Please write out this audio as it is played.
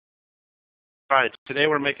Alright, today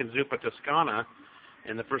we're making zuppa toscana,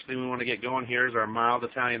 and the first thing we want to get going here is our mild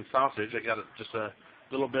Italian sausage. I got just a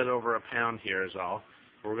little bit over a pound here is all.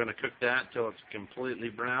 We're going to cook that till it's completely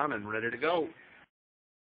brown and ready to go.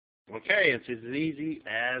 Okay, it's as easy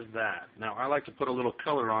as that. Now I like to put a little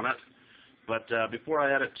color on it, but before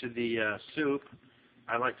I add it to the soup,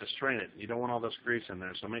 I like to strain it. You don't want all this grease in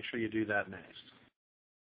there, so make sure you do that next.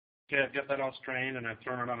 Okay, I've got that all strained, and I've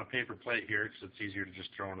thrown it on a paper plate here because it's easier to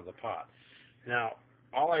just throw into the pot. Now,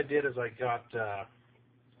 all I did is I got,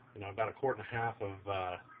 about a quart and a half of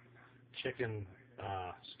chicken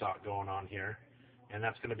stock going on here, and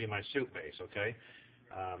that's going to be my soup base, okay?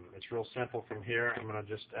 It's real simple from here. I'm going to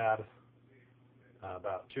just add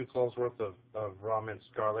about 2 cloves worth of raw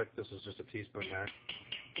minced garlic. This is just a teaspoon there.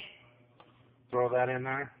 Throw that in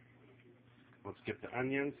there. Let's get the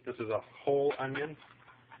onions. This is a whole onion.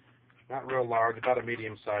 Not real large, about a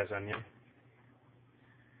medium-sized onion.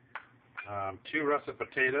 2 russet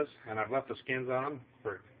potatoes, and I've left the skins on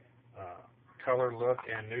for color, look,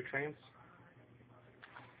 and nutrients.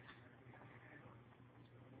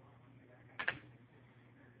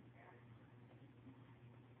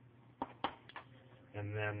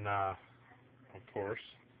 And then, of course,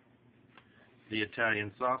 the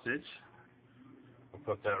Italian sausage. We'll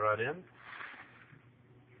put that right in.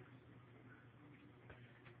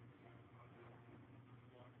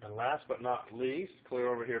 And last but not least,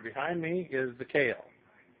 clear over here behind me, is the kale.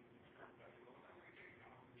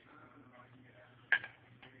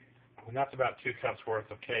 And that's about 2 cups worth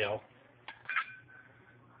of kale.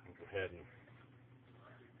 I'll go ahead and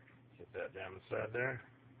get that down inside there.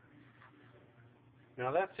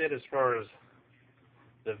 Now that's it as far as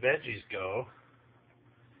the veggies go.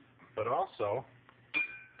 But also,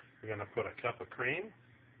 we're going to put a cup of cream.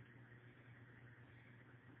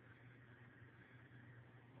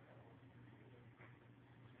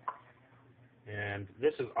 And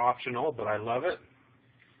this is optional, but I love it.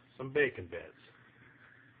 Some bacon bits.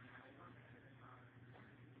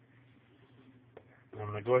 I'm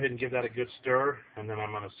going to go ahead and give that a good stir, and then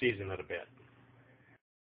I'm going to season it a bit.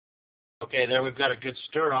 Okay, there we've got a good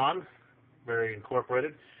stir on, very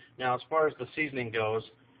incorporated. Now, as far as the seasoning goes,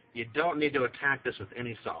 you don't need to attack this with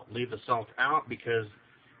any salt. Leave the salt out because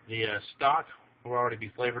the stock will already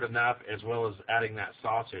be flavored enough, as well as adding that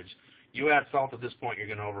sausage. You add salt at this point, you're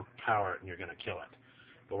going to overpower it and you're going to kill it.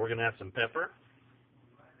 But we're going to add some pepper.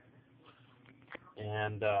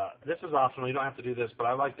 And this is optional. You don't have to do this, but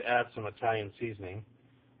I like to add some Italian seasoning,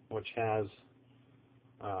 which has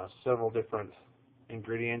several different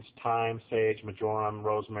ingredients: thyme, sage, marjoram,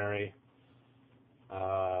 rosemary.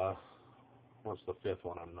 What's the 5th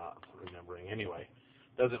one? I'm not remembering. Anyway,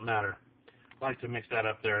 doesn't matter. I like to mix that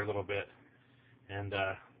up there a little bit and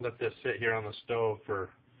let this sit here on the stove for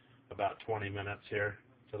about 20 minutes here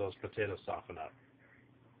till those potatoes soften up.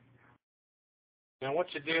 Now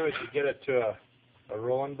what you do is you get it to a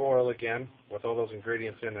rolling boil again with all those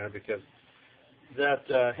ingredients in there, because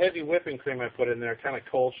that heavy whipping cream I put in there kind of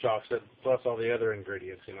cold shocks it, plus all the other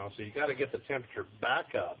ingredients, so you got to get the temperature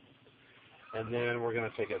back up, and then we're going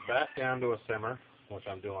to take it back down to a simmer, which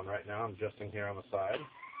I'm doing right now. I'm adjusting here on the side,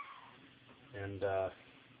 and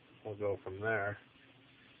we'll go from there.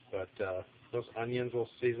 But those onions will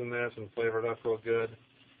season this and flavor it up real good.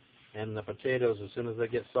 And the potatoes, as soon as they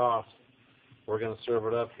get soft, we're going to serve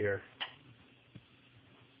it up here.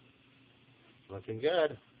 Looking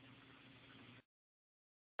good.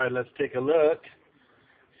 All right, let's take a look.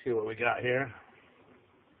 See what we got here.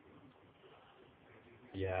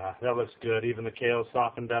 Yeah, that looks good. Even the kale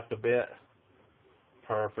softened up a bit.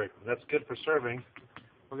 Perfect. That's good for serving.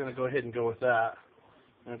 We're going to go ahead and go with that.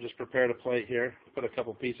 I've just prepared a plate here. Put a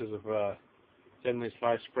couple pieces of thinly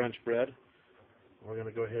sliced French bread. We're going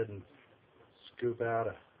to go ahead and scoop out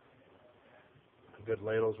a good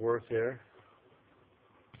ladle's worth here.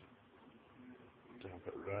 Dump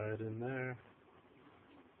it right in there.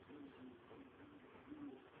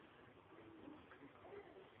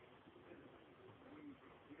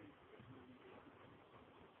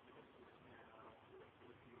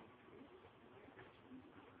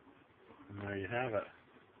 And there you have it.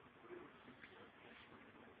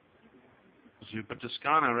 Zuppa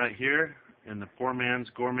Toscana right here in the poor man's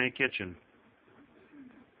gourmet kitchen.